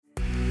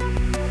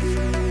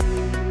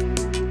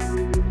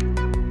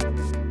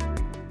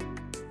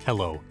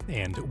Hello,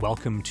 and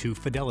welcome to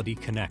Fidelity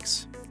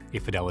Connects, a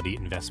Fidelity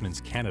Investments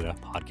Canada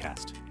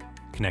podcast,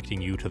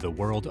 connecting you to the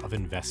world of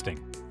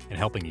investing and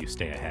helping you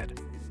stay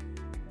ahead.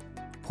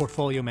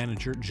 Portfolio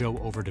manager Joe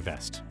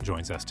Overdevest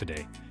joins us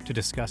today to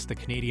discuss the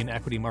Canadian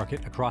equity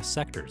market across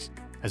sectors,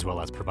 as well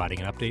as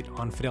providing an update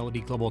on Fidelity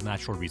Global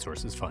Natural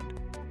Resources Fund.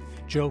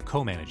 Joe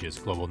co-manages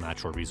Global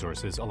Natural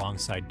Resources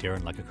alongside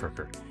Darren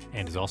Lekekirker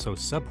and is also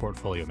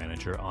sub-portfolio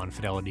manager on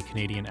Fidelity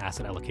Canadian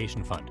Asset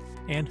Allocation Fund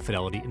and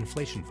Fidelity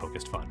Inflation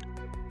Focused Fund.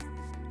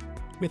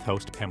 With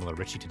host Pamela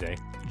Ritchie today,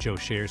 Joe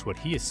shares what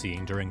he is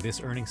seeing during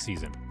this earnings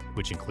season,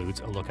 which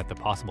includes a look at the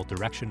possible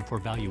direction for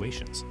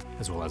valuations,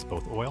 as well as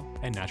both oil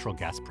and natural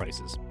gas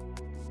prices.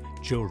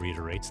 Joe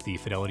reiterates the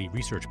Fidelity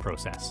research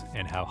process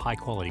and how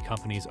high-quality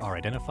companies are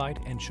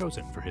identified and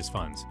chosen for his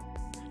funds.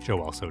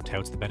 Joe also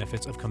touts the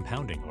benefits of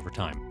compounding over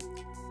time.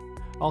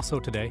 Also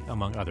today,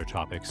 among other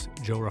topics,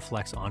 Joe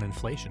reflects on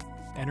inflation,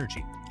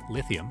 energy,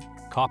 lithium,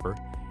 copper,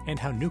 and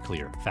how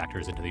nuclear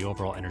factors into the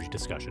overall energy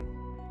discussion.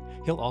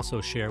 He'll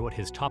also share what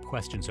his top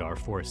questions are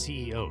for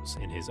CEOs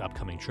in his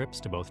upcoming trips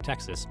to both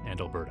Texas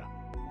and Alberta.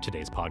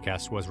 Today's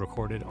podcast was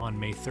recorded on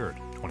May 3rd,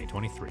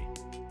 2023.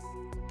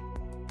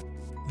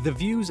 The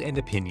views and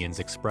opinions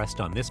expressed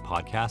on this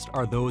podcast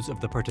are those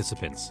of the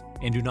participants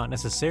and do not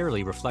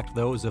necessarily reflect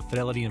those of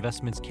Fidelity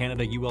Investments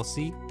Canada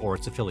ULC or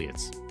its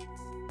affiliates.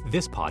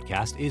 This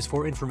podcast is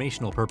for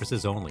informational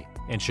purposes only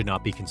and should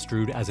not be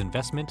construed as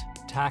investment,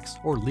 tax,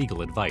 or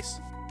legal advice.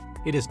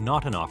 It is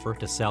not an offer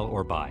to sell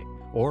or buy,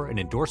 or an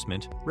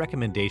endorsement,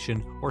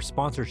 recommendation, or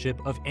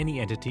sponsorship of any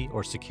entity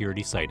or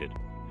security cited.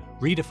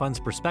 Read a fund's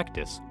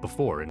prospectus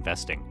before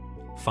investing.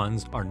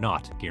 Funds are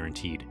not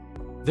guaranteed.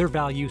 Their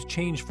values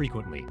change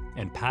frequently,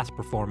 and past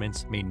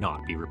performance may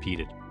not be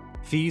repeated.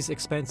 Fees,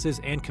 expenses,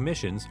 and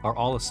commissions are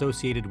all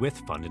associated with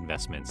fund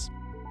investments.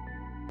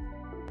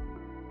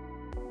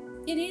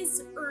 It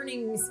is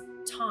earnings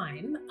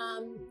time.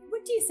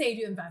 What do you say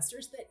to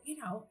investors that,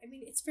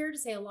 it's fair to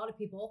say a lot of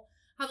people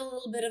have a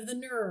little bit of the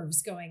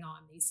nerves going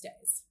on these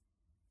days?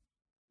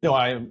 No,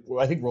 I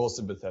think we're all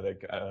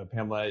sympathetic,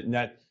 Pamela. And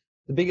that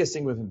the biggest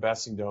thing with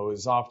investing, though,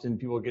 is often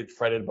people get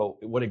fretted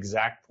about what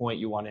exact point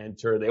you want to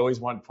enter. They always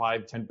want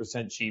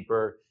 5-10%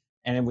 cheaper.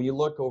 And when you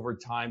look over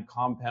time,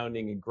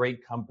 compounding in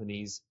great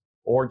companies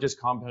or just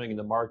compounding in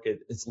the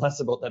market, it's less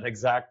about that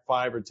exact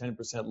 5 or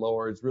 10%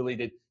 lower. It's really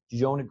that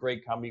you own a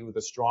great company with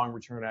a strong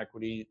return on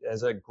equity,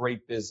 as a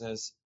great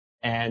business,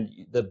 and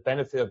the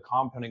benefit of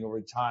compounding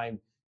over time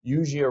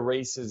usually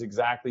erases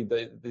exactly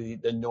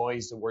the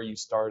noise of where you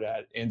start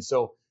at. And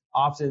so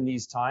often in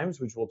these times,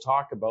 which we'll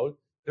talk about,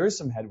 there is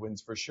some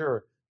headwinds for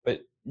sure,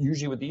 but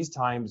usually with these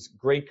times,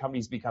 great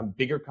companies become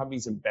bigger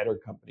companies and better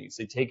companies.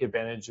 They take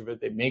advantage of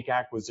it. They make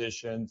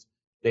acquisitions.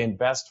 They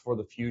invest for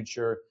the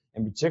future.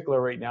 In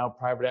particular, right now,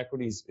 private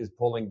equity is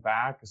pulling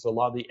back. So a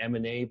lot of the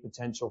M&A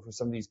potential for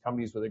some of these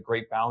companies with a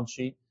great balance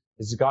sheet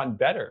has gotten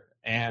better,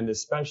 and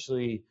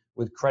especially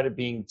with credit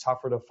being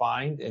tougher to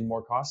find and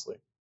more costly.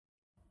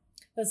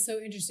 That's so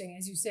interesting,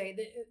 as you say,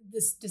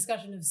 this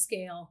discussion of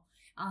scale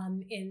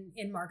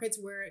in markets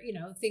where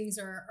things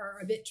are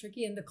a bit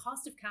tricky and the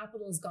cost of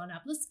capital has gone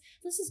up. Let's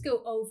just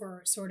go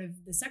over sort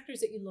of the sectors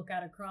that you look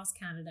at across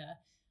Canada.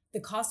 The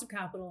cost of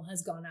capital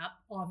has gone up,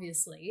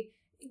 obviously.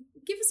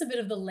 Give us a bit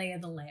of the lay of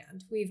the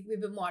land. We've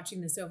been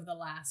watching this over the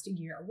last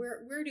year.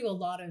 Where do a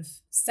lot of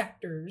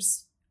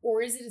sectors,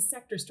 or is it a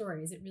sector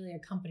story? Is it really a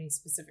company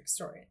specific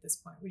story at this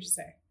point, would you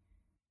say?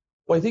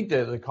 Well, I think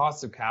the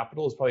cost of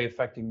capital is probably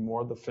affecting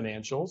more the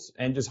financials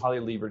and just highly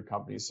levered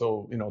companies.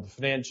 So, the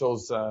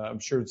financials, I'm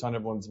sure it's on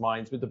everyone's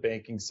minds with the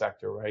banking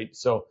sector, right?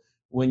 So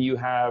when you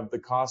have the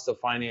cost of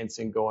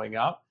financing going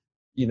up,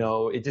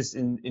 it just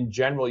in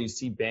general, you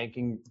see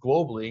banking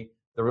globally,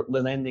 they're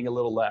lending a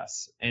little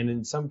less. And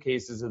in some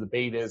cases, the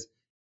debate is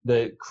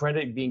the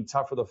credit being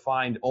tougher to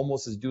find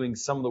almost is doing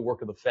some of the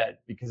work of the Fed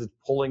because it's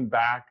pulling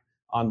back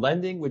on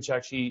lending, which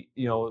actually,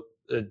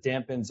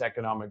 dampens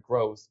economic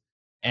growth.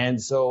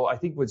 And so I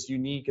think what's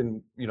unique,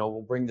 and,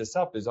 we'll bring this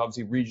up, is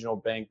obviously regional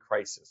bank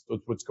crisis,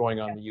 what's going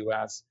on in the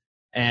U.S.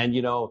 And,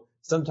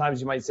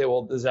 sometimes you might say,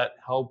 well, does that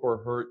help or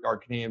hurt our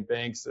Canadian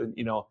banks? And,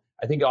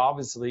 I think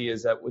obviously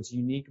is that what's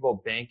unique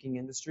about banking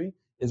industry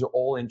is they're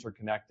all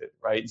interconnected,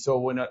 right? So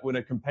when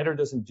a competitor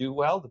doesn't do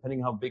well,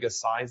 depending on how big a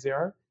size they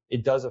are,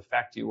 it does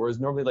affect you. Whereas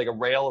normally like if a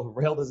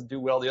rail doesn't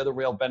do well, the other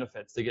rail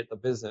benefits, they get the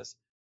business.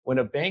 When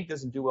a bank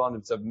doesn't do well and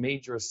it's a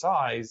major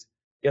size,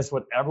 guess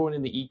what? Everyone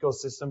in the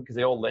ecosystem, because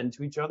they all lend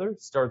to each other,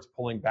 starts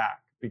pulling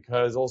back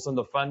because all of a sudden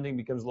the funding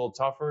becomes a little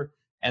tougher,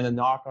 and the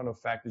knock-on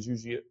effect is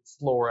usually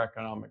slower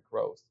economic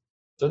growth.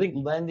 So I think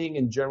lending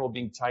in general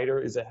being tighter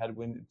is a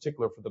headwind, in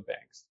particular for the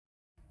banks.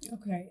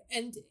 Okay.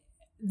 And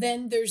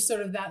then there's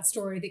sort of that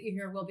story that you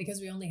hear, well, because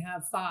we only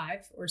have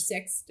 5 or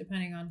 6,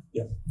 depending on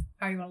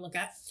how you want to look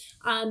at,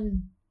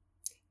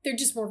 they're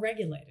just more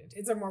regulated.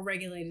 It's a more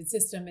regulated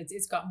system.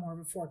 It's got more of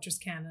a Fortress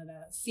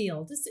Canada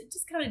feel. Just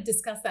kind of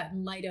discuss that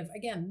in light of,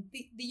 again,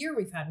 the year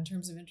we've had in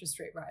terms of interest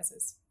rate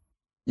rises.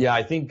 Yeah,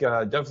 I think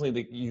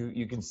definitely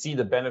you can see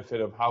the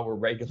benefit of how we're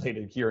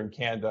regulated here in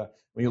Canada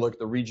when you look at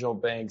the regional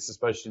banks,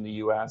 especially in the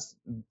U.S.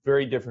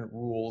 Very different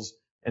rules,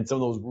 and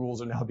some of those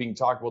rules are now being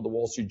talked about the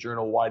Wall Street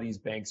Journal why these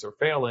banks are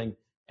failing.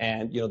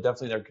 And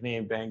definitely their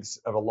Canadian banks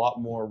have a lot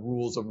more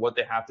rules of what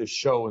they have to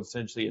show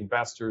essentially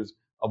investors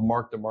of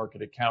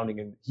mark-to-market accounting.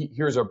 And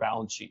here's our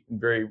balance sheet in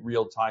very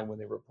real time when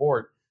they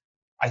report.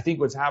 I think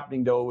what's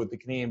happening though with the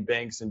Canadian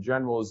banks in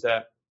general is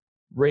that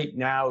right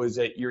now is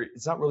that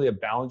it's not really a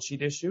balance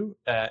sheet issue.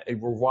 We're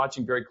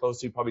watching very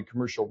closely probably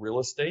commercial real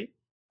estate,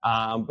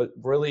 but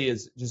really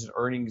is just an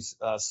earnings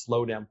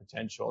slowdown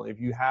potential. If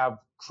you have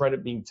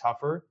credit being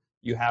tougher,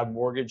 you have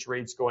mortgage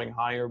rates going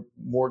higher,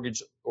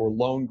 mortgage or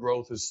loan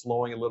growth is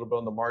slowing a little bit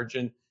on the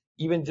margin.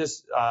 Even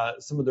just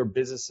some of their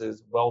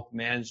businesses, wealth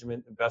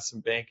management,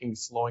 investment banking,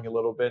 slowing a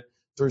little bit.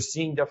 So we're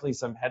seeing definitely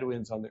some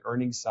headwinds on the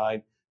earnings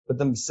side, but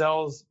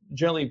themselves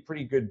generally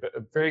pretty good,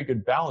 very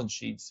good balance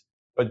sheets.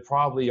 But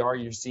probably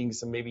you're seeing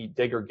some maybe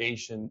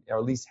degradation or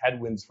at least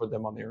headwinds for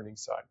them on the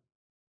earnings side.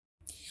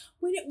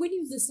 When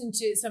you listen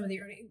to some of the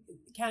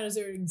Canada's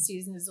earnings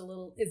season is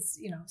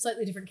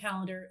slightly different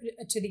calendar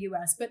to the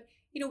US, but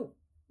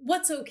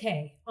what's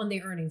okay on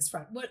the earnings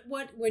front?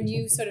 What when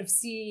you sort of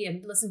see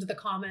and listen to the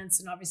comments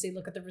and obviously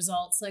look at the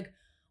results, like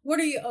what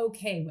are you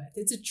okay with?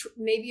 It's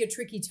maybe a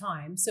tricky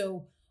time.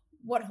 So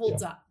what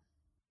holds up?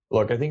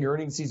 Look, I think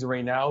earnings season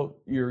right now,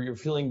 you're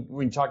feeling,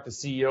 when you talk to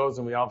CEOs,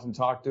 and we often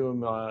talk to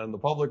them on the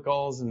public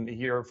calls and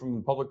hear from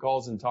the public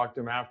calls and talk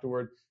to them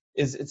afterward,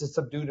 it's a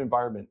subdued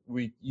environment.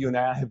 You and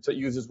I have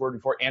used this word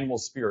before, animal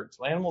spirits.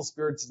 Well, animal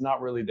spirits is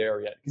not really there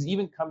yet, because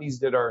even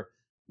companies that are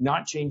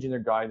not changing their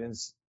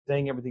guidance,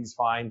 saying everything's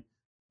fine,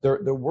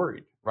 they're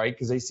worried, right?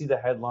 Because they see the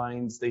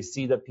headlines, they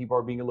see that people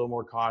are being a little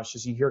more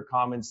cautious. You hear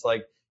comments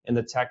like in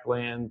the tech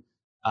land,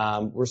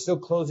 we're still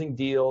closing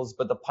deals,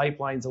 but the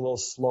pipeline's a little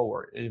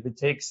slower. If it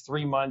takes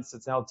 3 months,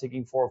 it's now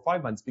taking 4 or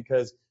 5 months,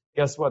 because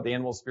guess what? The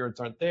animal spirits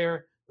aren't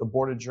there. The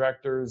board of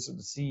directors,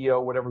 the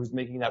CEO, whatever, who's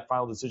making that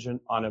final decision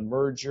on a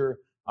merger,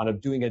 on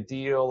doing a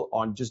deal,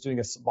 on just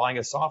buying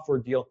a software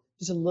deal,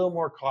 just a little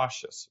more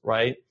cautious,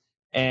 right?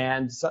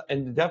 And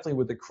definitely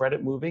with the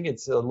credit moving,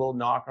 it's a little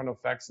knock-on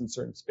effects in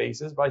certain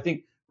spaces. But I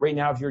think right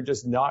now, if you're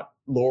just not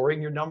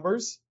lowering your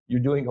numbers,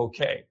 you're doing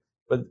okay.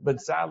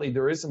 But sadly,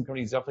 there is some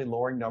companies definitely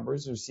lowering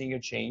numbers. They're seeing a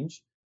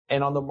change.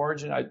 And on the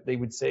margin, they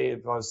would say,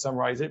 if I was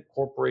summarize it,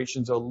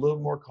 corporations are a little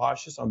more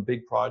cautious on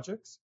big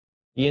projects.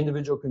 The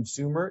individual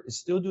consumer is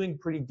still doing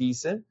pretty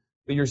decent,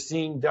 but you're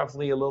seeing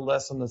definitely a little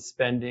less on the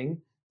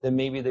spending than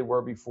maybe they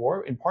were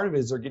before. And part of it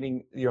is they're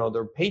getting,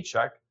 their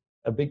paycheck.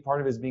 A big part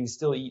of it is being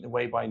still eaten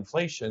away by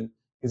inflation,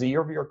 because the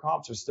year-over-year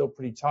comps are still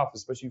pretty tough,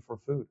 especially for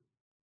food.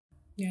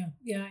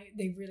 Yeah,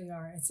 they really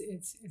are.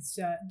 It's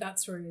that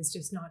story is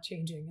just not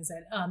changing, is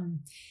it?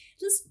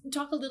 Let's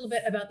talk a little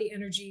bit about the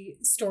energy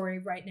story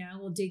right now.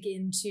 We'll dig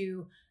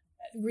into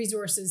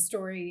resources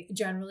story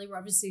generally. We're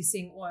obviously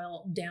seeing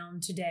oil down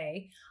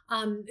today.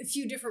 A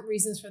few different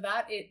reasons for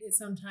that. It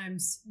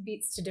sometimes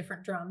beats to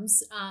different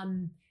drums.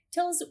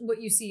 Tell us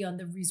what you see on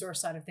the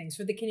resource side of things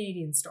for the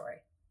Canadian story.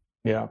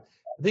 Yeah.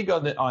 I think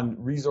on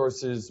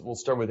resources, we'll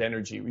start with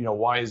energy.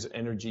 Why is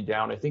energy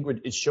down? I think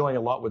it's showing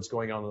a lot what's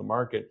going on in the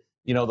market.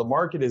 The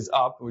market is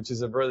up, which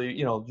is a really,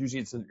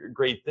 usually it's a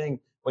great thing.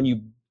 When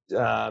you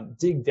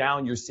dig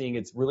down, you're seeing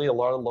it's really a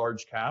lot of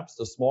large caps.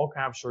 The small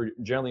caps are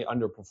generally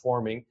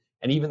underperforming.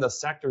 And even the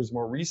sectors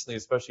more recently,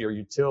 especially our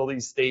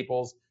utilities,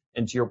 staples,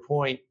 and to your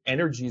point,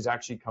 energy is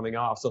actually coming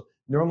off. So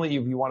normally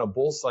if you want a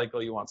bull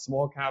cycle, you want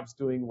small caps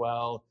doing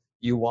well,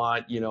 you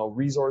want,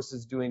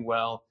 resources doing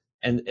well.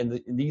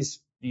 And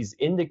these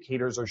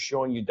indicators are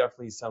showing you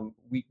definitely some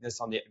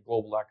weakness on the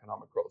global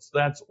economic growth. So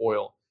that's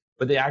oil.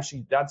 But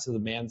that's the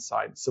demand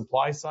side.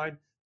 Supply side,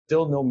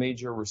 still no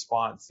major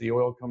response. The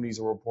oil companies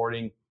are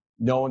reporting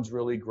no one's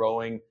really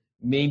growing.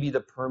 Maybe the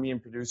Permian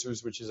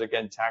producers, which is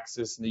again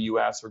Texas and the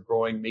US, are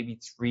growing maybe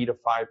 3 to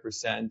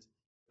 5%.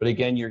 But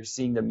again, you're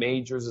seeing the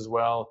majors as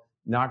well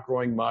not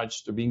growing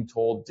much. They're being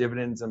told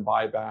dividends and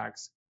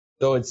buybacks.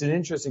 So it's an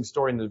interesting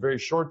story. In the very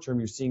short term,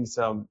 you're seeing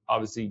some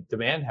obviously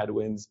demand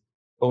headwinds.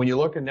 But when you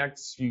look at the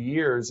next few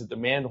years, the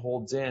demand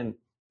holds in.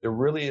 There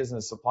really isn't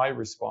a supply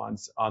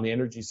response on the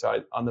energy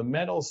side. On the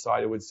metal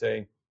side, I would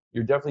say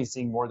you're definitely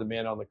seeing more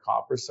demand on the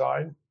copper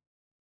side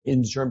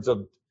in terms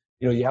of,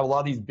 you have a lot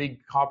of these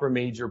big copper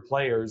major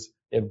players.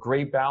 They have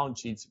great balance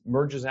sheets.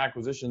 Mergers and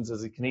acquisitions,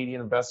 as the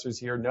Canadian investors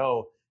here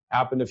know,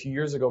 happened a few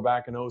years ago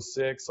back in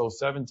 06,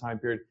 07 time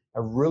period,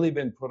 have really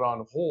been put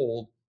on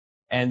hold.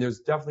 And there's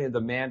definitely a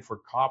demand for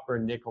copper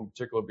and nickel in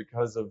particular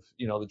because of,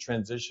 the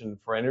transition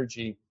for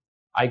energy.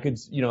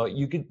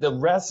 The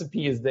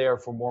recipe is there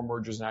for more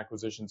mergers and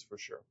acquisitions for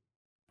sure.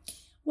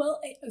 Well,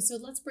 so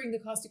let's bring the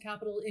cost of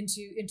capital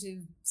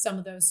into some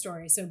of those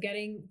stories. So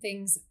getting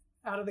things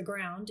out of the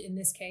ground, in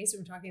this case,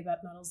 we're talking about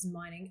metals and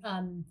mining,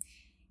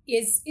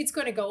 it's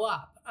going to go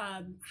up.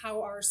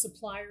 How are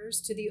suppliers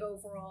to the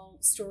overall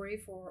story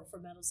for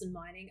metals and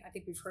mining? I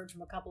think we've heard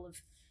from a couple of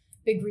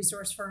big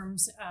resource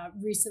firms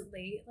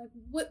recently. Like,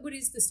 what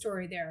is the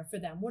story there for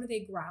them? What are they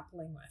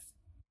grappling with?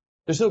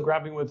 They're still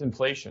grappling with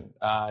inflation.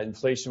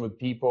 Inflation with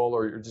people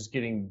or just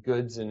getting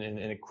goods and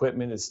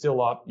equipment is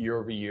still up year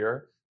over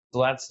year.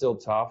 So that's still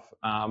tough.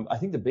 I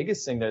think the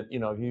biggest thing that,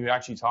 if you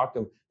actually talk to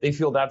them, they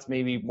feel that's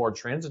maybe more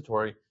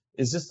transitory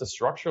is just the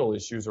structural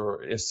issues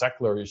or if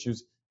secular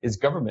issues is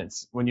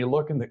governments. When you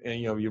look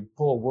you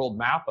pull a world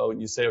map out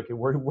and you say, okay,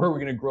 where are we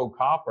going to grow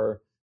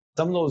copper?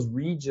 Some of those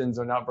regions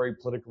are not very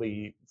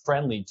politically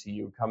friendly to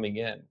you coming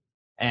in.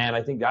 And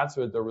I think that's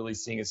what they're really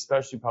seeing,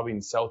 especially probably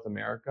in South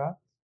America.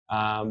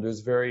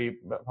 There's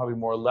probably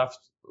more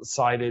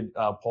left-sided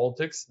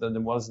politics than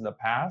there was in the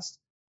past.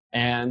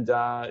 And,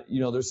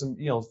 there's some,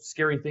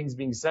 scary things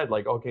being said,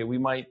 like, okay, we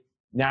might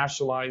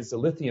nationalize the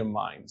lithium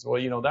mines.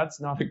 Well, that's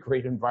not a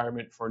great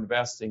environment for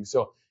investing.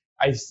 So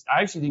I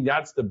actually think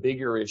that's the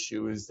bigger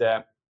issue is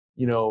that,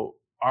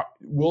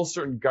 will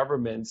certain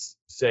governments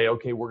say,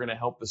 okay, we're going to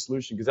help the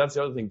solution? Because that's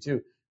the other thing,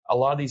 too. A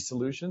lot of these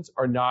solutions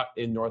are not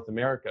in North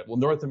America. Well,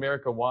 North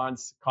America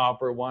wants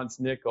copper, wants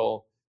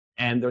nickel,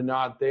 and they're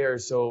not there.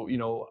 So,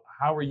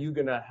 how are you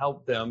going to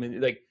help them?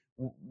 And like,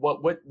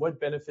 what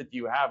benefit do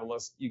you have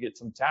unless you get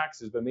some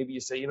taxes? But maybe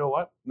you say, you know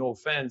what? No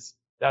offense,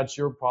 that's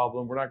your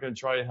problem. We're not going to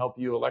try to help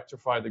you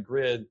electrify the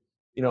grid.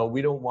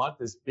 We don't want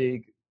this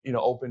big,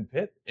 open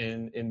pit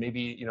in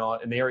maybe,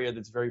 an area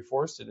that's very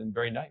forested and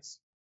very nice.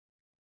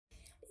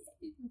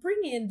 Bring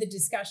in the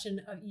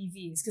discussion of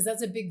EVs, because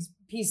that's a big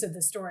piece of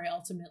the story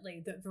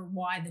ultimately for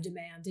why the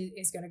demand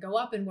is going to go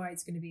up and why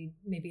it's going to be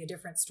maybe a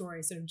different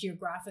story sort of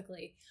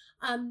geographically.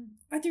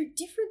 Are there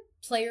different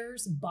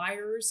players,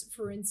 buyers,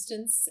 for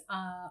instance,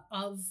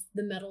 of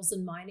the metals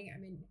and mining? I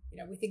mean,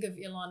 we think of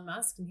Elon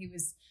Musk, and he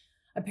was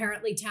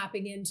apparently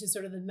tapping into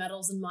sort of the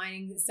metals and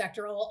mining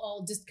sector,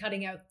 all just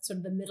cutting out sort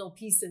of the middle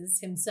pieces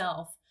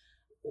himself.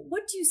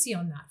 What do you see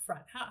on that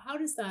front? How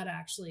does that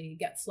actually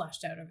get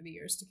fleshed out over the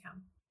years to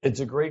come? It's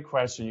a great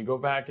question. You go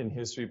back in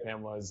history,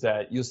 Pamela, is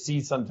that you'll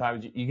see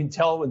sometimes you can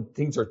tell when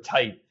things are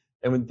tight.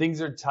 And when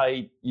things are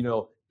tight,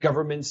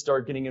 governments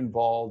start getting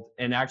involved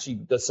and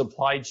actually the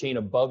supply chain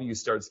above you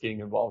starts getting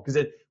involved.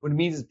 Because what it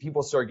means is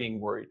people start getting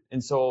worried.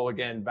 And so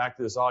again, back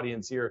to this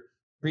audience here,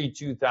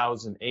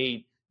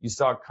 pre-2008, you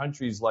saw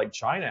countries like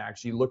China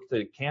actually look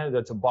to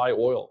Canada to buy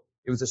oil.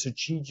 It was a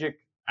strategic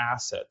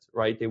asset,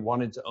 right? They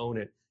wanted to own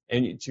it.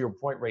 And to your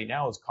point right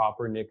now is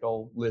copper,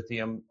 nickel,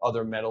 lithium,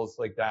 other metals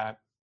like that.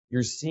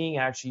 You're seeing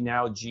actually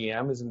now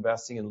GM is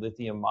investing in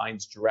lithium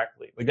mines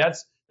directly. Like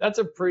that's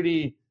a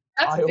pretty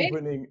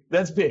eye-opening.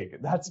 That's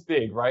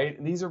big, right?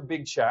 And these are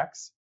big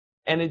checks.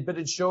 But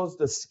it shows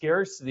the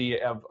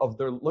scarcity of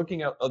they're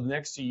looking at the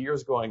next 2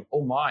 years going,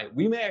 oh my,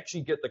 we may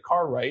actually get the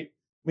car right.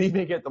 We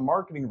may get the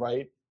marketing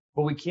right,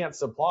 but we can't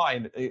supply.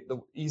 And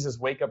the easiest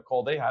wake-up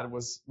call they had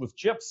was with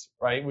chips,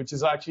 right? Which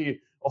is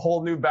actually a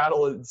whole new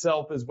battle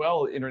itself as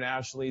well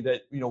internationally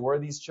that, where are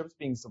these chips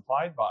being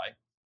supplied by?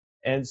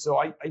 And so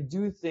I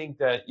do think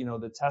that,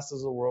 the Teslas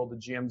of the world, the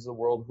GMs of the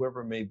world,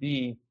 whoever it may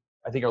be,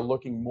 I think are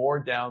looking more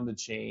down the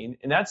chain.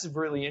 And that's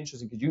really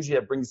interesting because usually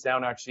that brings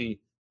down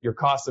actually your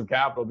cost of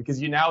capital because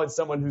now it's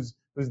someone who's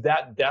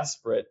that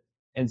desperate.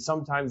 And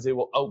sometimes they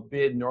will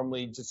outbid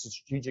normally just the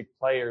strategic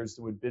players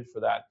that would bid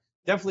for that.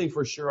 Definitely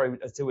for sure,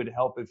 I'd say it would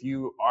help if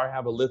you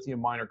have a lithium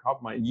mine or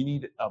copper mine and you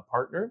need a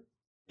partner.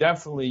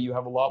 Definitely you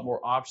have a lot more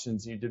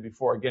options than you did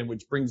before, again,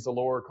 which brings the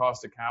lower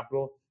cost of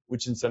capital,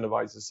 which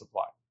incentivizes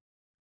supply.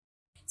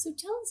 So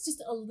tell us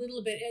just a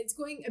little bit, it's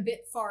going a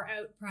bit far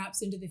out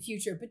perhaps into the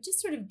future, but just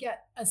sort of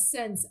get a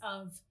sense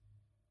of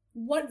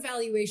what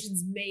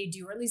valuations may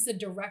do, or at least the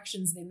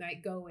directions they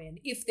might go in,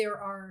 if there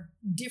are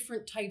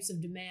different types of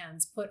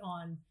demands put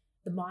on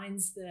the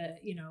mines,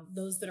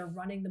 those that are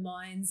running the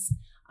mines,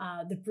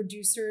 the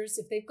producers,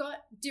 if they've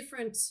got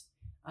different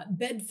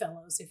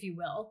bedfellows, if you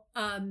will,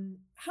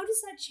 how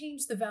does that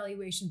change the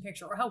valuation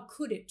picture, or how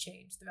could it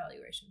change the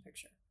valuation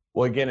picture?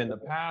 Well, again, in the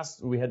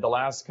past, we had the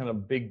last kind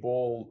of big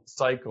bull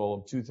cycle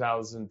of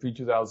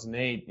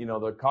pre-2008,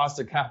 the cost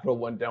of capital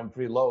went down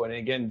pretty low. And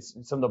again,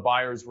 some of the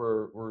buyers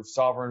were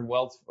sovereign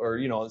wealth or,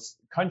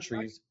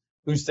 countries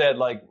who said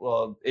like,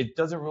 well, it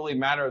doesn't really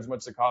matter as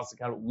much the cost of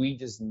capital. We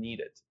just need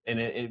it.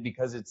 And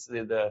because it's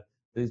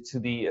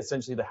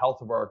essentially the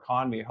health of our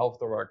economy, health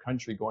of our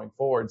country going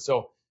forward.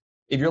 So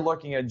if you're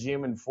looking at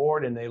GM and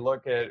Ford and they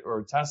look at,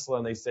 or Tesla,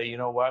 and they say, you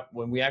know what,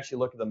 when we actually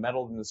look at the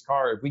metal in this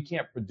car, if we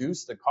can't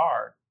produce the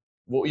car,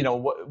 well,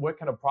 what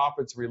kind of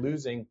profits we're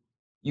losing,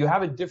 you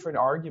have a different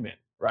argument,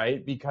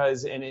 right?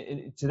 Because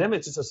to them,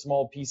 it's just a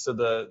small piece of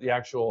the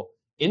actual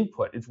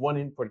input. It's one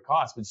input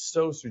cost, but it's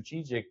so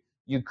strategic.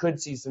 You could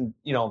see some,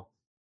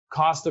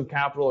 cost of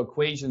capital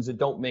equations that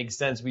don't make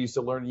sense. We used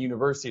to learn in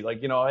university,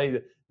 like,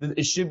 hey,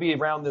 it should be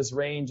around this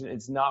range and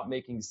it's not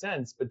making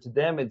sense. But to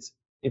them,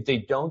 if they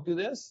don't do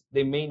this,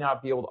 they may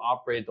not be able to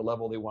operate at the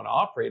level they want to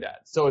operate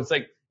at. So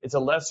it's a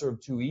lesser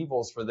of two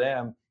evils for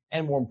them.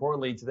 And more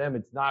importantly to them,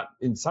 it's not,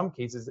 in some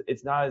cases,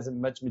 it's not as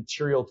much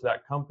material to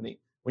that company.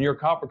 When you're a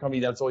copper company,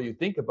 that's all you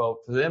think about.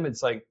 For them,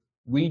 it's like,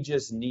 we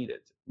just need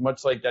it.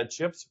 Much like that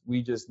chips,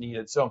 we just need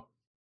it. So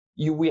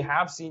we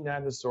have seen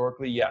that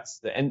historically,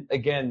 yes. And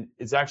again,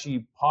 it's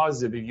actually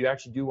positive. If you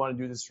actually do want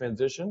to do this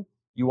transition,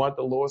 You want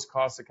the lowest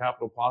cost of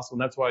capital possible.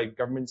 And that's why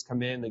governments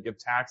come in, they give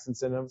tax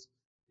incentives.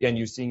 Again,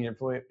 you're seeing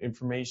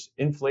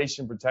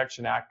Inflation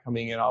Protection Act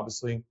coming in,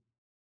 obviously.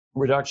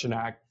 Reduction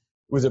Act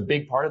was a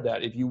big part of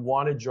that. If you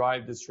want to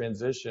drive this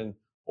transition,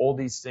 all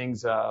these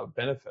things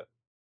benefit.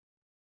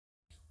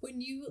 When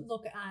you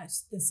look at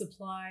the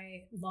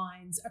supply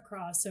lines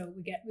across, so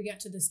we get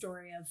to the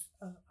story of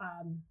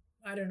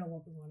I don't know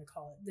what we want to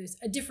call it. There's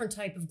a different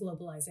type of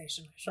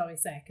globalization, shall we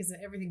say, because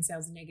everything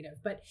sounds negative.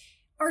 But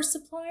are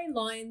supply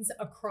lines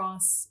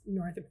across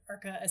North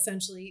America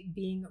essentially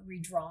being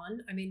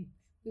redrawn? I mean,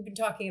 we've been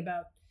talking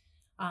about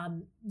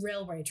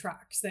railway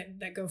tracks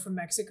that go from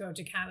Mexico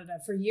to Canada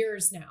for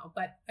years now.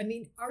 But I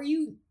mean, are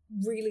you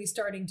really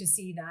starting to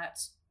see that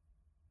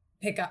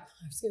pick up?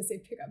 I was going to say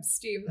pick up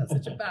steam. That's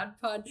such a bad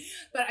pun.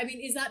 But I mean,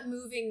 is that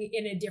moving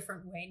in a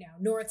different way now?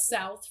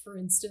 North-south, for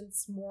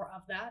instance, more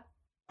of that?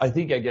 I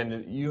think,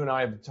 again, you and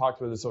I have talked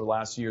about this over the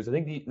last few years. I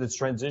think this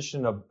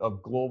transition of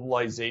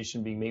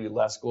globalization being maybe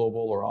less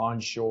global or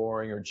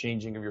onshoring or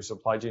changing of your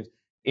supply chains,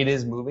 it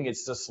is moving.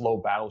 It's a slow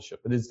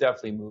battleship, but it's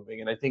definitely moving.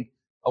 And I think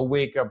a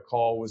wake-up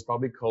call was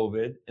probably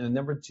COVID. And the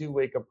number two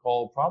wake-up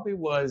call probably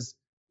was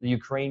the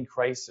Ukraine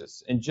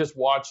crisis and just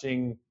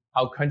watching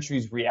how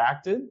countries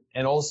reacted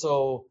and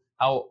also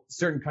how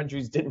certain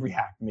countries didn't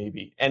react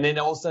maybe. And then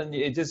all of a sudden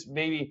it just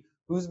maybe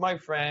who's my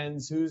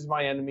friends, who's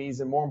my enemies,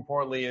 and more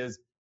importantly is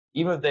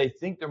even if they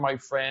think they're my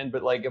friend,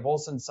 but like if all of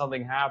a sudden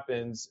something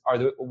happens,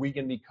 are we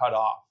going to be cut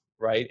off,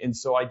 right? And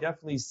so I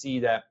definitely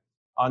see that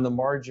on the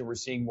margin, we're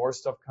seeing more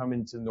stuff come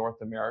into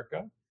North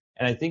America.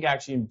 And I think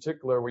actually in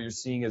particular what you're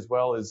seeing as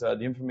well is the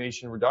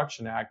Inflation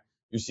Reduction Act,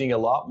 you're seeing a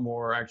lot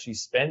more actually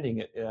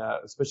spending,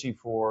 especially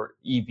for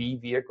EV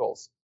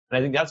vehicles. And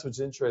I think that's what's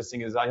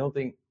interesting is I don't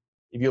think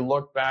if you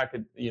look back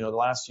at the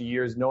last few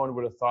years, no one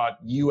would have thought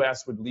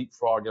U.S. would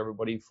leapfrog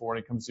everybody for when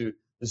it comes to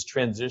this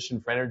transition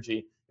for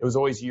energy. It was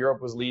always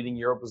Europe was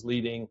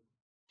leading.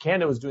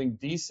 Canada was doing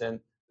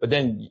decent, but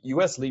then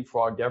U.S.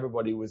 leapfrogged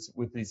everybody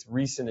with these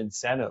recent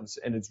incentives,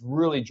 and it's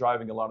really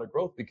driving a lot of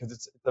growth because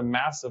it's a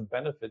massive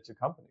benefit to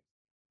companies.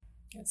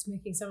 It's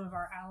making some of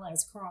our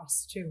allies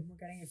cross too. We're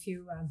getting a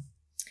few.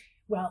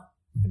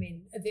 I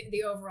mean,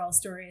 the overall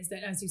story is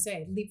that, as you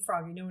say,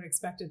 leapfrogging, no one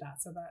expected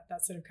that. So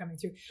that's sort of coming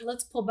through.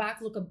 Let's pull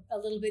back, look a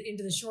little bit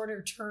into the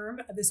shorter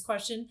term of this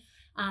question.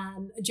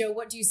 Joe,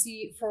 what do you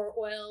see for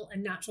oil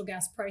and natural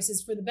gas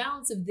prices for the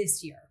balance of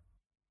this year?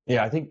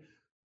 Yeah, I think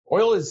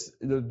oil is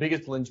the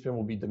biggest linchpin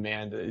will be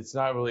demand. It's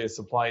not really a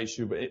supply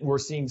issue, but we're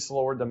seeing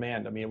slower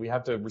demand. I mean, we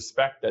have to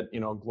respect that,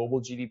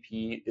 global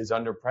GDP is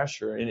under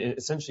pressure and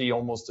essentially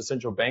almost the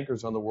central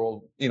bankers on the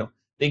world,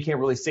 they can't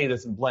really say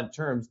this in blunt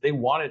terms. They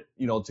want it,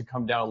 to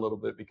come down a little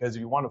bit because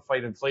if you want to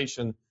fight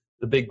inflation,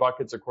 the big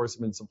buckets, of course,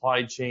 have been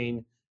supply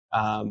chain,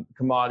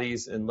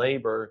 commodities, and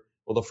labor.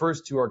 Well, the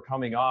first two are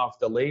coming off.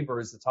 The labor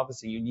is the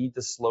toughest thing. You need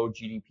to slow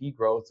GDP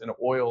growth, and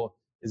oil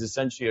is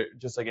essentially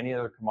just like any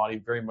other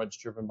commodity, very much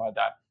driven by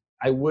that.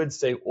 I would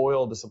say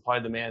oil, the supply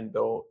demand,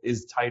 though,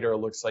 is tighter, it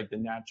looks like,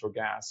 than natural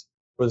gas.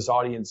 For this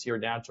audience here,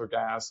 natural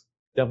gas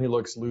definitely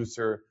looks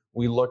looser.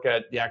 We look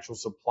at the actual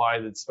supply,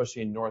 that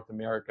especially in North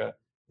America,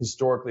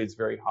 historically, it's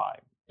very high.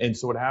 And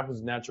so what happens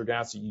with natural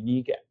gas, a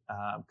unique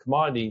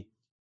commodity,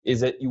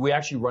 is that we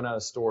actually run out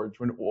of storage.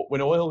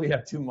 When oil, we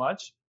have too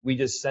much, we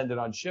just send it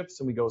on ships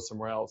and we go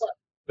somewhere else.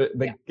 But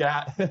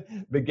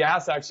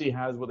gas actually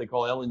has what they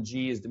call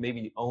LNG is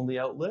maybe the only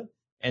outlet.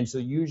 And so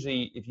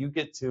usually if you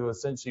get to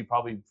essentially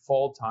probably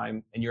fall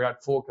time and you're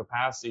at full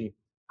capacity,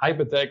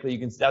 hypothetically,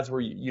 that's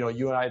where,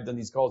 you and I have done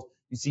these calls.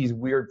 You see these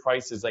weird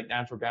prices like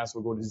natural gas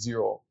will go to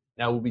zero.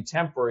 Now it will be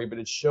temporary, but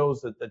it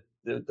shows that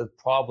the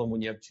problem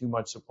when you have too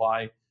much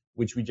supply,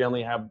 which we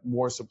generally have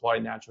more supply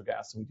of natural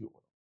gas than we do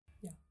oil.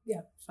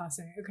 Yeah,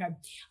 fascinating.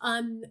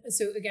 Okay.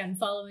 So again,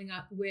 following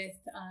up with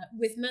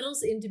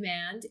metals in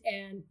demand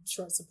and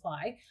short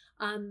supply,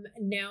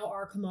 now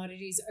are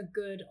commodities a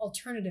good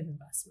alternative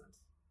investment?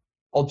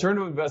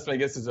 Alternative investment, I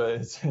guess, is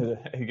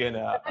again.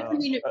 That can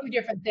mean a few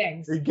different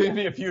things. It can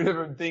be a few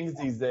different things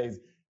these days.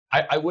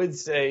 I would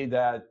say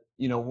that,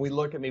 when we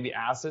look at maybe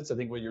assets, I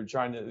think what you're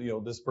trying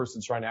to, this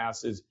person's trying to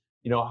ask is,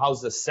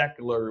 how's the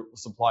secular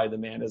supply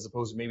demand as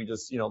opposed to maybe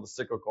just, the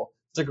cyclical.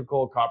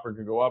 Cyclical, copper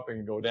can go up and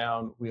can go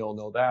down. We all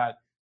know that.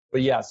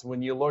 But yes,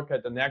 when you look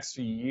at the next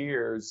few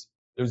years,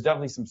 there's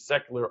definitely some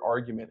secular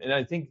argument. And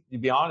I think, to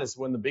be honest,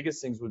 one of the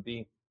biggest things would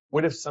be,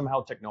 what if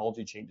somehow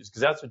technology changes?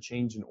 Because that's what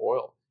changed in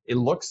oil. It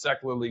looks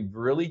secularly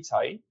really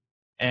tight.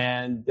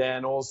 And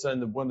then all of a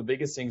sudden, one of the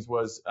biggest things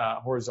was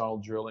horizontal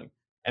drilling.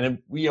 And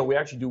we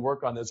actually do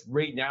work on this.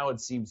 Right now,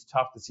 it seems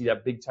tough to see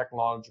that big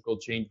technological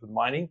change with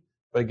mining.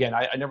 But again,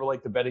 I never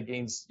like to bet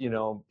against,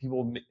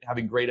 people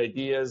having great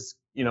ideas,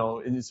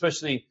 and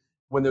especially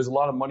when there's a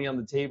lot of money on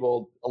the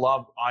table, a lot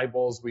of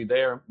eyeballs will be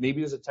there.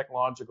 Maybe there's a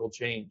technological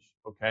change,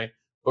 okay?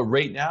 But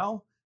right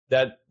now,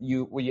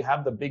 where you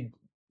have the big,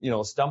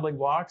 stumbling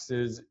blocks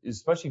is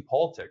especially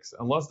politics.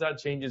 Unless that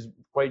changes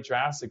quite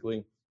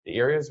drastically, the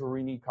areas where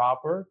we need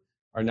copper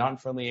are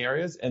non-friendly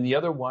areas. And the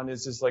other one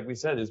is just like we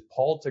said, is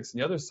politics. On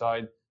the other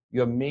side,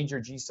 you have major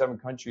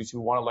G7 countries who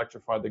want to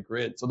electrify the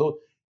grid. So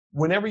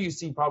whenever you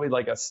see probably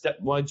like a step,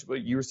 what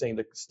you were saying,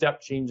 the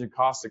step change in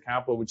cost of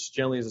capital, which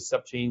generally is a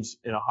step change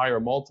in a higher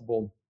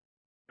multiple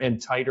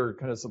and tighter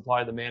kind of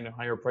supply demand and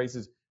higher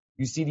prices,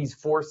 you see these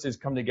forces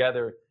come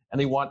together and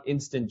they want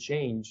instant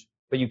change,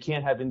 but you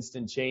can't have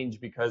instant change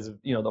because of,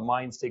 the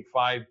mines take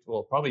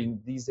probably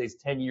these days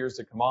 10 years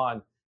to come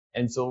on.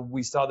 And so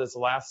we saw this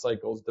last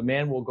cycle.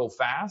 Demand will go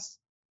fast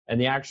and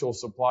the actual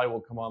supply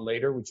will come on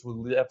later, which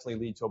will definitely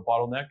lead to a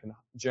bottleneck and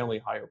generally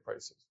higher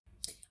prices.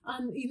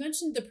 You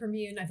mentioned the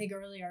Permian, I think,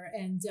 earlier,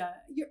 and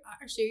you're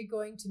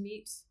going to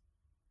meet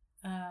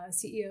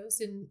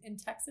CEOs in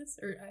Texas,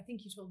 or I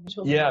think you told me.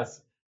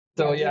 Yes.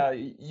 So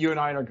you and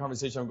I in our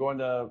conversation, I'm going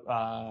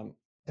to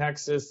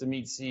Texas to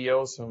meet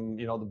CEOs from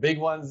the big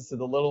ones to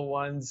the little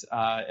ones.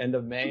 End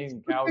of May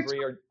in Calgary.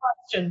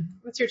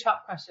 What's your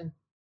top question?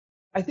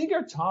 I think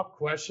our top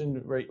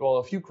question,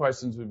 a few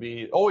questions would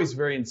be always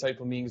very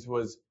insightful meetings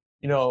was,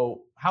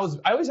 I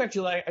always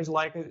actually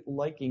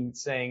liking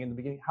saying in the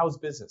beginning, how's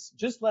business?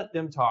 Just let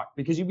them talk,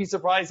 because you'd be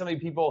surprised how many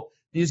people,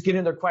 you just get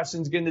in their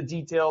questions, get into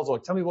details, or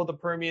tell me about the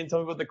Permian, tell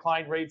me about the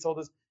client rates, all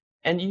this.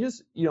 And you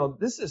just,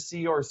 this is a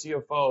CEO or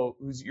CFO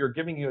you're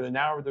giving you an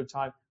hour of their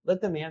time, let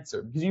them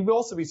answer, because you'd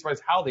also be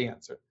surprised how they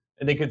answer.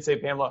 And they could say,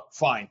 Pamela,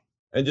 fine.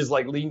 And just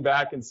like lean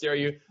back and stare at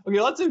you.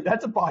 Okay,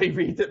 that's a body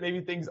read that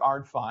maybe things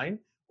aren't fine.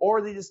 Or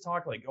they just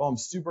talk like, oh, I'm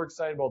super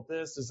excited about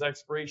this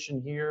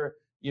expiration here.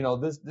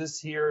 This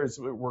here is,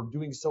 we're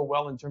doing so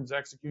well in terms of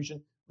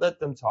execution. Let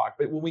them talk.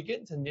 But when we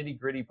get into nitty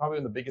gritty, probably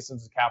one of the biggest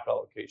things is capital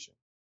allocation.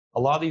 A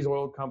lot of these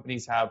oil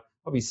companies have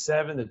probably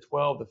 7 to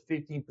 12 to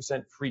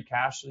 15% free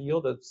cash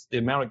yield. That's the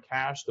amount of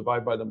cash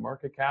divided by the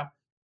market cap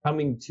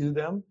coming to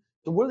them.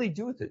 So what do they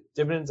do with it?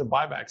 Dividends and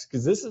buybacks.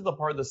 Because this is the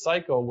part of the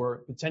cycle where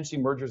potentially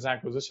mergers and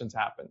acquisitions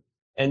happen.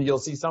 And you'll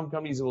see some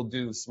companies who will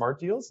do smart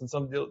deals and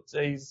some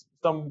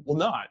will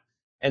not.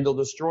 And they'll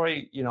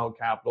destroy,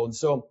 capital. And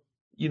so,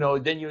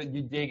 then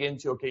you dig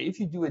into, okay, if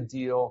you do a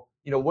deal,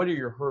 what are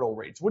your hurdle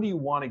rates? What do you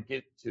want to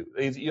get to?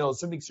 Is,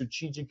 something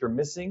strategic you're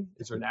missing?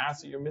 Is there an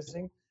asset you're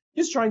missing?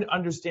 Just trying to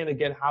understand,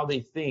 again, how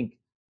they think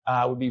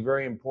would be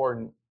very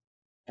important.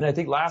 And I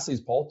think lastly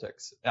is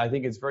politics. I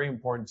think it's very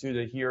important, too,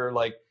 to hear,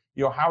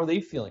 how are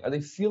they feeling? Are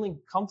they feeling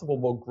comfortable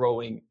about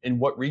growing in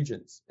what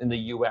regions in the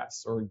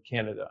U.S. or in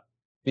Canada?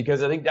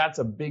 Because I think that's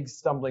a big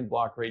stumbling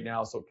block right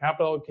now. So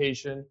capital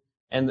allocation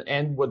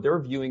and what they're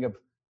viewing of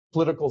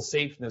political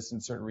safeness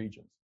in certain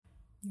regions.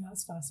 Yeah,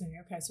 that's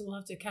fascinating. Okay, so we'll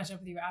have to catch up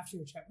with you after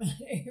your trip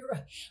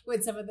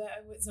with some of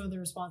the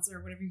responses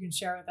or whatever you can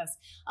share with us.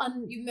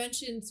 You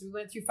mentioned, so we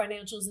went through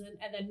financials and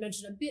then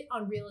mentioned a bit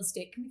on real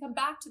estate. Can we come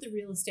back to the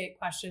real estate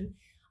question?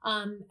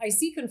 I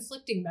see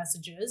conflicting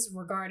messages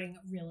regarding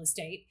real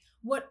estate.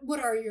 What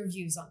are your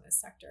views on this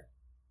sector?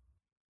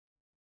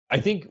 I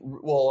think,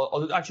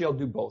 I'll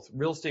do both.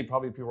 Real estate,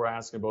 probably people are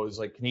asking about is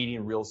like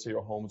Canadian real estate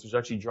or homes, which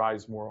actually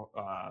drives more,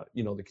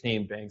 the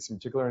Canadian banks, in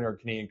particular in our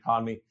Canadian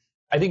economy.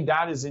 I think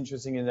that is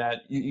interesting in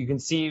that you can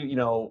see,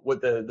 what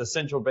the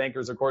central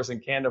bankers, of course, in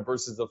Canada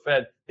versus the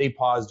Fed, they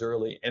paused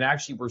early. And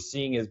actually we're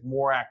seeing is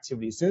more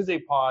activity. As soon as they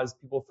paused,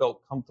 people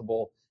felt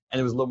comfortable and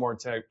there was a little more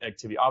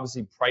activity.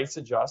 Obviously, price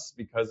adjusts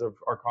because of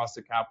our cost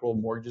of capital.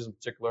 Mortgages in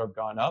particular have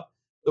gone up.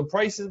 The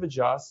prices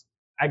adjust,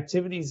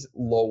 activity's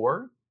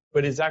lower,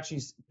 but it's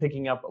actually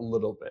picking up a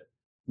little bit.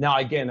 Now,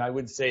 again, I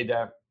would say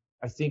that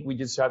I think we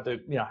just have to,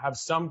 have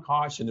some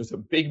caution. There's a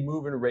big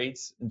move in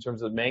rates in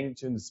terms of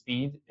magnitude and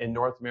speed in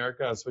North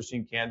America, especially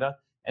in Canada.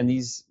 And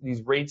these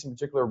rates in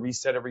particular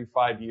reset every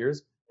 5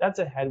 years. That's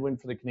a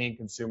headwind for the Canadian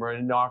consumer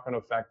and a knock-on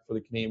effect for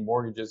the Canadian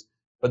mortgages.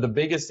 But the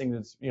biggest thing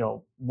that's,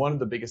 one of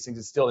the biggest things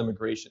is still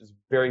immigration. It's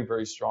very,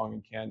 very strong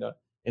in Canada.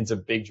 It's a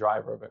big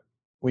driver of it.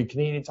 When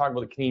Canadians talk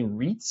about the Canadian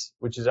REITs,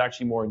 which is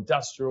actually more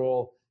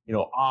industrial,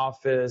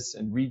 office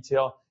and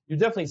retail, you're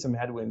definitely some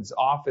headwinds.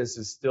 Office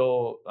is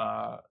still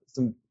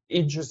some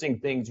interesting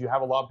things. You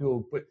have a lot of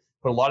people who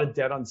put a lot of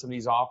debt on some of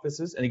these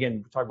offices. And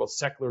again, we talk about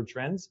secular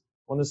trends.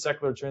 One of the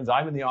secular trends,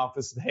 I'm in the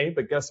office today,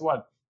 but guess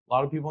what? A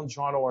lot of people in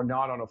Toronto are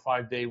not on a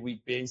 5-day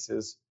week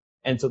basis.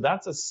 And so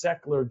that's a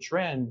secular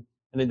trend.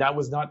 And then that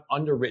was not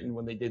underwritten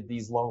when they did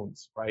these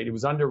loans, right? It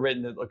was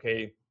underwritten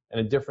at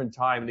a different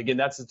time. And again,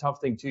 that's the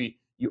tough thing too.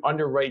 You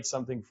underwrite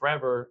something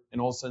forever and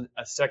all of a sudden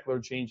a secular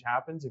change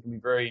happens. It can be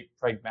very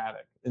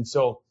pragmatic. And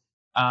so,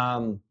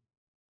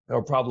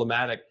 or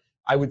problematic.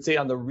 I would say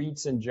on the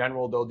REITs in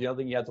general, though, the other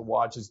thing you have to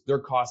watch is their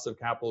cost of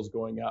capital is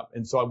going up.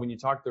 And so when you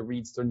talk to the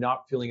REITs, they're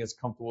not feeling as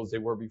comfortable as they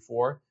were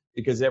before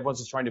because everyone's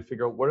just trying to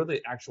figure out what are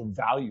the actual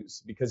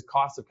values because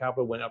cost of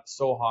capital went up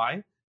so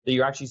high that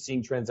you're actually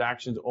seeing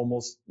transactions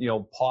almost,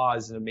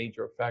 pause in a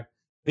major effect,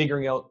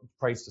 figuring out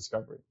price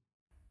discovery.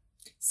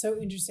 So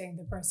interesting,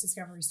 the price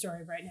discovery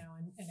story right now.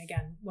 And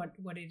again,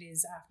 what it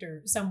is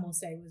after, some will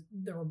say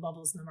there were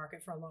bubbles in the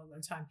market for a long,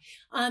 long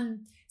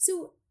time.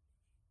 So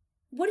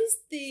what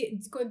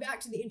is going back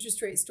to the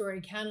interest rate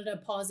story,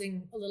 Canada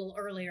pausing a little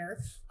earlier,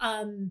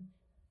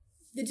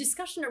 the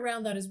discussion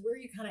around that is where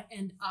you kind of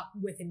end up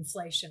with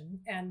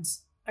inflation. And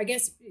I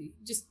guess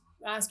just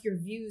ask your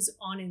views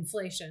on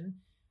inflation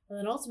and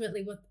then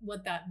ultimately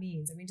what that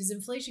means. I mean, does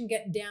inflation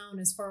get down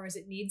as far as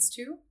it needs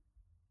to?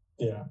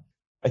 Yeah.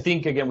 I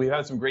think, again, we've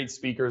had some great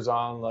speakers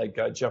on, like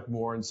Jeff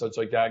Moore and such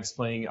like that,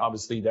 explaining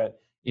obviously that,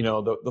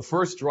 the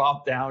first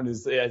drop down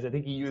is, I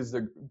think he used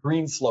the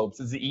green slopes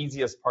is the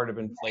easiest part of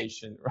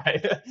inflation,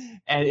 right?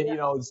 And,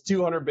 it's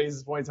 200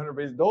 basis points, 100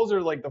 basis. Those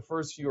are like the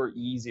first few are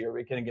easier.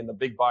 We can, again, the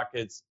big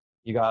buckets,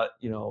 you got,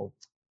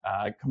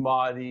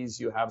 commodities,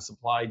 you have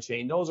supply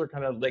chain. Those are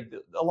kind of like,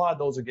 a lot of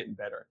those are getting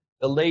better.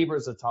 The labor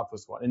is the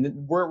toughest one.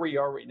 And where we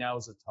are right now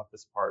is the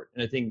toughest part.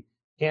 And I think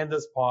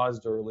Canada's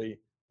paused early.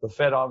 The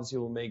Fed obviously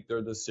will make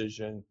their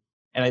decision.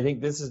 And I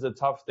think this is the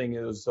tough thing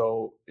is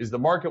the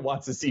market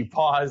wants to see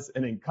pause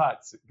and then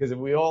cuts. Because if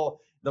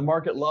the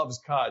market loves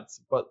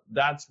cuts, but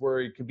that's where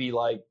it could be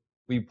like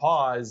we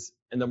pause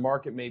and the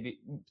market maybe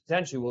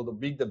potentially the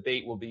big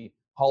debate will be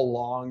how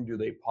long do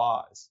they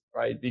pause,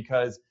 right?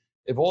 Because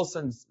if all of a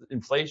sudden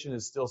inflation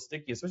is still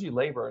sticky, especially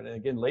labor, and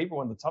again, labor,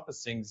 one of the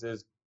toughest things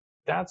is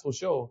stats will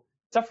show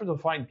it's tougher to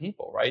find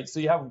people, right? So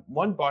you have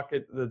one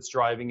bucket that's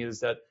driving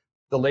is that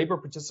the labor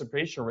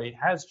participation rate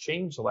has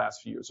changed the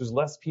last few years. There's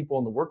less people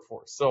in the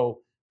workforce. So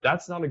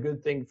that's not a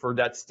good thing for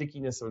that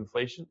stickiness of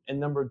inflation. And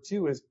number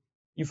two is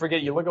you look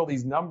at all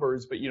these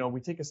numbers, but we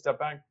take a step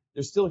back,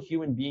 there's still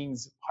human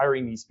beings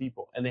hiring these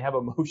people and they have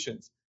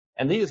emotions.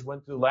 And they just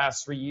went through the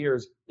last 3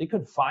 years, they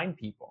couldn't find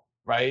people,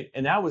 right?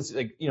 And that was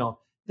like,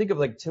 think of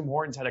like Tim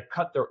Hortons had to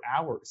cut their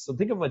hours. So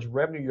think of how much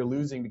revenue you're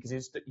losing because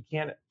you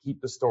can't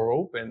keep the store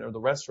open or the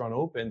restaurant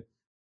open.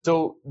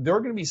 So they're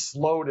going to be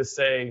slow to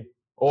say,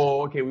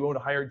 oh, okay, we won't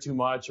hire too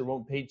much or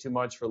won't pay too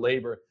much for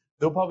labor.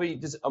 They'll probably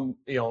just,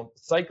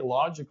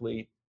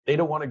 psychologically, they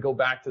don't want to go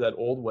back to that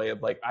old way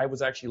of like, I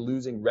was actually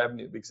losing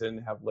revenue because I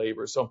didn't have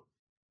labor. So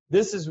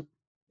this is,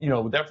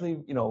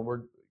 definitely,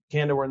 we're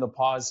in the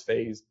pause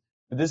phase,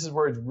 but this is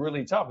where it's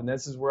really tough. And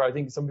this is where I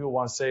think some people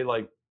want to say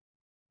like,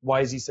 why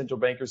is these central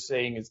bankers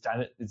saying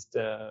it's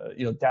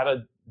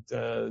data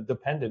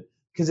dependent?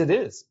 Because it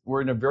is.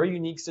 We're in a very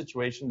unique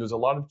situation. There's a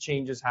lot of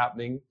changes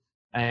happening.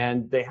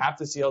 And they have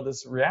to see how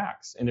this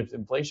reacts. And if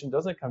inflation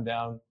doesn't come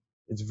down,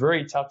 it's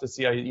very tough to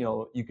see how,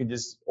 you can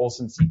just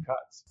also see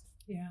cuts.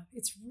 Yeah,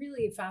 it's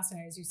really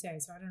fascinating, as you say.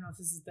 So I don't know if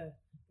this is the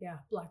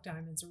black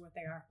diamonds or what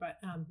they are. But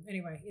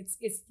anyway, it's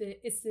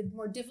the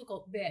more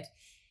difficult bit.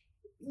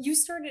 You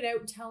started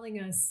out telling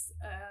us,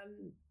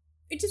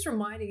 just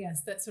reminding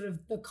us that sort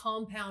of the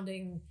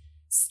compounding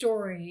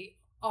story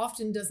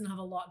often doesn't have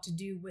a lot to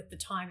do with the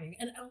timing.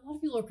 And a lot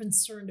of people are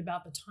concerned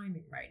about the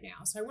timing right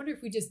now. So I wonder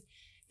if we just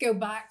go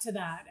back to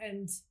that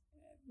and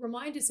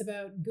remind us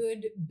about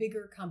good,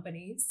 bigger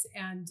companies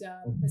and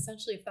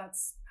essentially if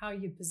that's how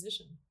you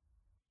position.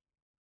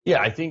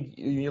 Yeah, I think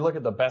you look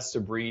at the best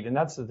of breed, and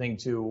that's the thing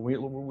too.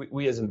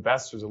 We as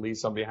investors, at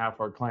least on behalf of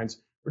our clients,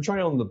 we're trying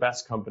to own the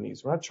best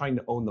companies. We're not trying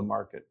to own the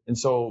market. And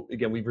so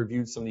again, we've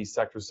reviewed some of these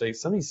sectors.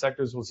 Some of these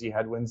sectors will see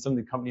headwinds. Some of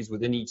the companies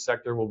within each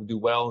sector will do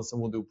well, and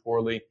some will do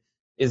poorly.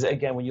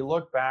 Again, when you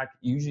look back,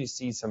 you usually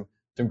see some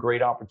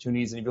great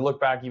opportunities. And if you look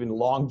back, even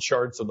long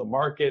charts of the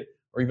market,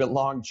 or even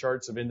long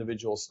charts of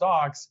individual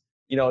stocks,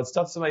 it's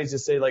tough somebody to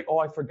say like, oh,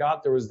 I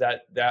forgot there was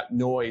that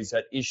noise,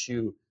 that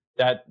issue,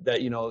 that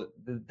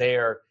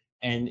there,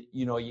 and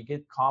you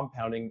get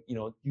compounding.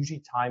 Usually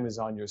time is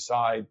on your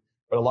side,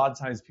 but a lot of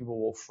times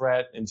people will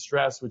fret and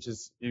stress, which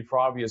is for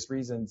obvious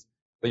reasons.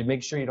 But you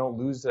make sure you don't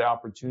lose the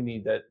opportunity.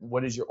 That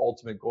what is your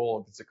ultimate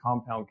goal? If it's a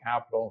compound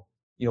capital,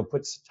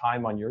 puts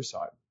time on your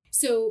side.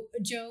 So,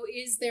 Joe,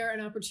 is there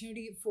an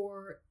opportunity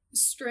for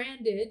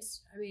stranded,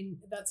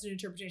 that's an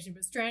interpretation,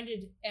 but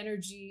stranded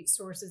energy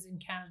sources in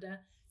Canada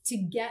to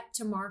get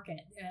to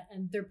market?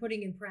 And they're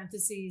putting in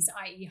parentheses,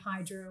 i.e.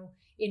 hydro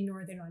in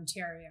Northern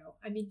Ontario.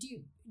 Do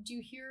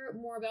you hear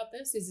more about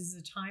this? Is this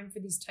a time for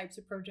these types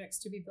of projects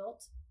to be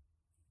built?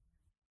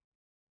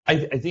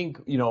 I think,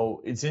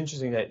 it's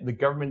interesting that the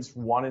governments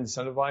want to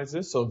incentivize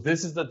this. So if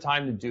this is the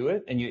time to do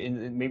it,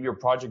 and maybe your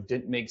project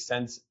didn't make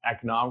sense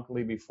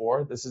economically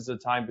before, this is the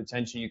time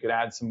potentially you could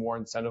add some more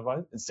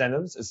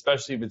incentives,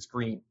 especially if it's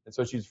green,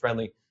 especially if it's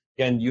friendly.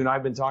 Again, you and I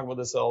have been talking about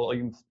this. I'll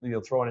even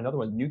throw in another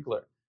one,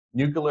 nuclear.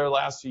 Nuclear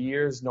last few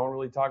years, no one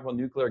really talked about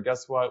nuclear.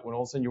 Guess what? When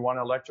all of a sudden you want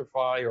to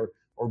electrify or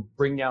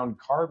bring down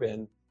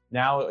carbon,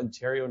 now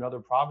Ontario and other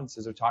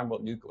provinces are talking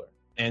about nuclear.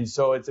 And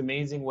so it's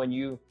amazing when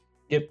you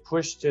get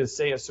pushed to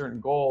say a certain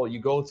goal, you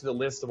go to the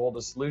list of all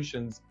the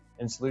solutions,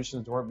 and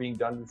solutions weren't being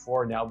done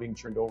before, now being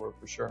turned over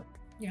for sure.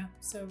 Yeah,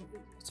 so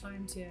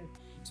time to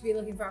be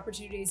looking for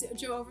opportunities.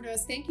 Joe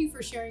Overdevest, thank you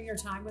for sharing your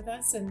time with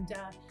us and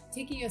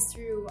taking us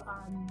through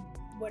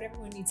what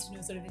everyone needs to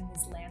know sort of in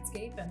this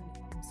landscape and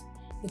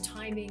the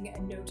timing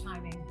and no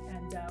timing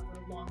and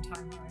what a long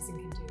time horizon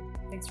can do.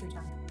 Thanks for your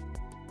time.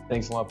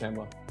 Thanks a lot,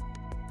 Pamela.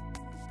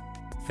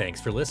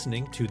 Thanks for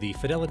listening to the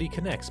Fidelity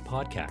Connects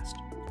podcast.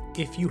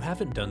 If you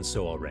haven't done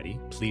so already,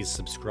 please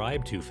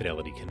subscribe to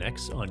Fidelity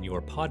Connects on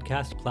your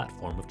podcast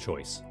platform of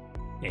choice.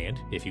 And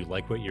if you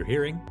like what you're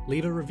hearing,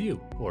 leave a review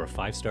or a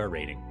 5-star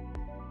rating.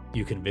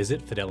 You can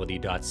visit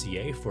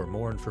fidelity.ca for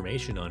more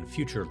information on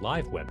future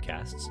live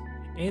webcasts,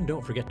 and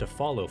don't forget to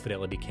follow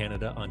Fidelity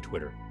Canada on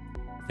Twitter.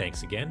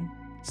 Thanks again.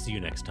 See you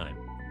next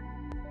time.